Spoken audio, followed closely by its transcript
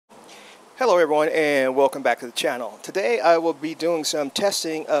Hello everyone and welcome back to the channel. Today I will be doing some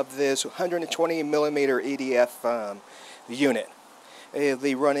testing of this 120 millimeter EDF unit. It'll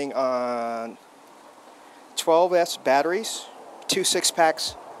be running on 12S batteries, 2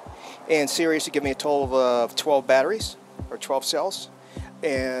 6-packs in series to give me a total of 12 batteries or 12 cells.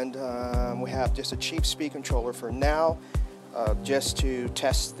 And we have just a cheap speed controller for now just to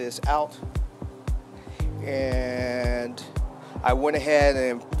test this out. And I went ahead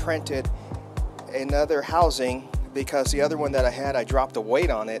and printed another housing because the other one that I had, I dropped the weight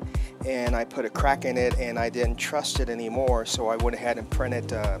on it and I put a crack in it and I didn't trust it anymore, so I went ahead and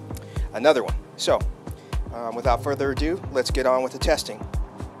printed another one. So without further ado, let's get on with the testing.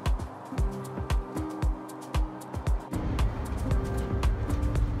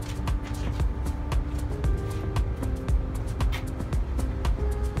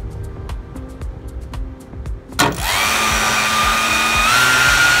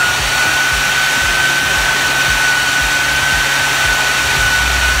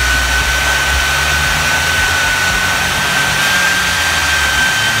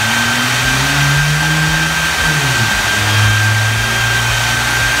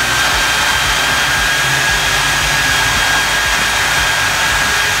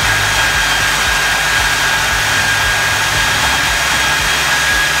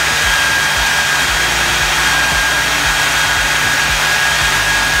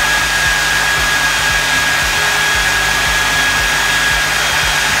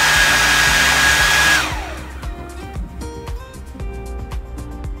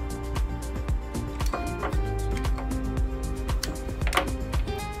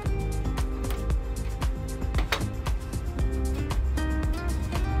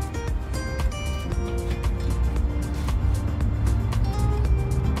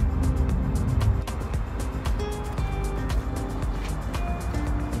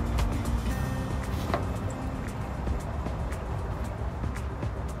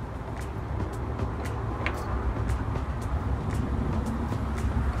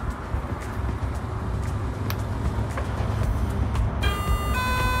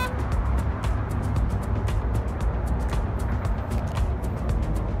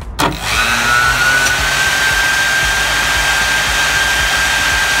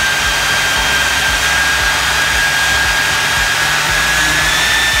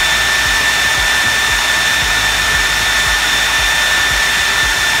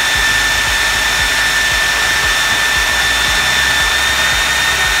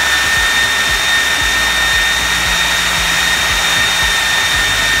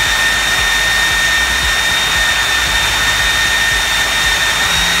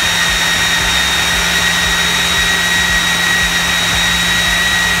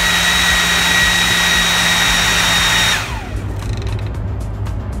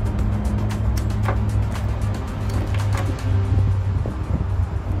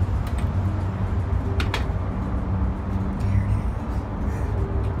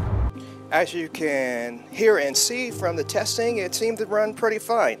 As you can hear and see from the testing, it seemed to run pretty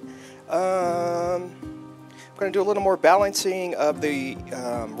fine. I'm going to do a little more balancing of the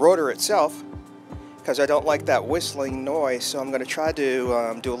rotor itself because I don't like that whistling noise, so I'm going to try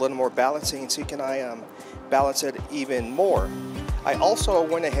to do a little more balancing and see can I balance it even more. I also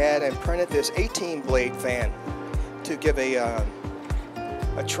went ahead and printed this 18 blade fan to give a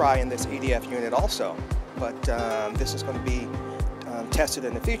try in this EDF unit also, but this is going to be tested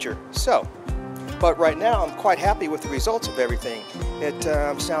in the future. But right now I'm quite happy with the results of everything. It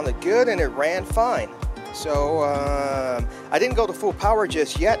sounded good and it ran fine. So I didn't go to full power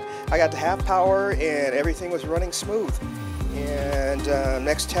just yet. I got to half power and everything was running smooth. And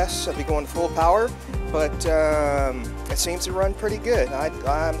next test I'll be going full power, but it seems to run pretty good.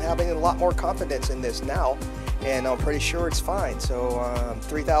 I'm having a lot more confidence in this now, and I'm pretty sure it's fine. So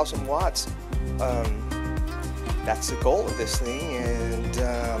 3,000 watts. That's the goal of this thing,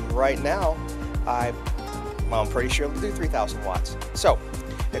 and right now I'm pretty sure it'll do 3,000 watts. So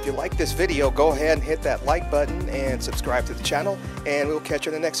if you like this video, go ahead and hit that like button and subscribe to the channel, and we'll catch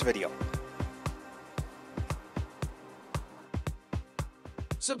you in the next video.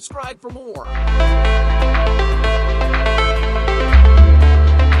 Subscribe for more.